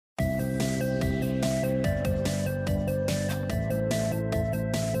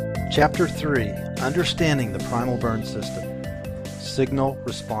Chapter 3, Understanding the PrimalBurn System, Signal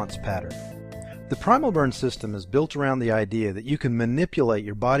Response Pattern. The PrimalBurn system is built around the idea that you can manipulate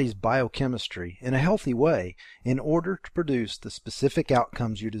your body's biochemistry in a healthy way in order to produce the specific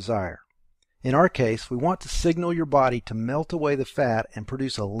outcomes you desire. In our case, we want to signal your body to melt away the fat and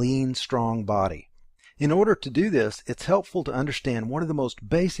produce a lean, strong body. In order to do this, it's helpful to understand one of the most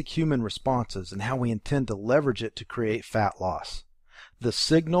basic human responses and how we intend to leverage it to create fat loss. The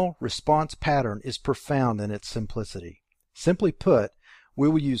signal response pattern is profound in its simplicity. Simply put, we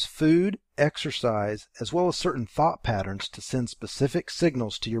will use food, exercise, as well as certain thought patterns to send specific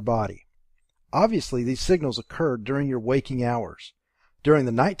signals to your body. Obviously, these signals occur during your waking hours. During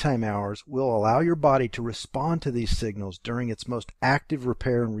the nighttime hours, we'll allow your body to respond to these signals during its most active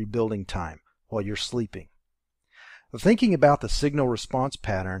repair and rebuilding time, while you're sleeping. Thinking about the signal response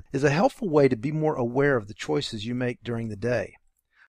pattern is a helpful way to be more aware of the choices you make during the day.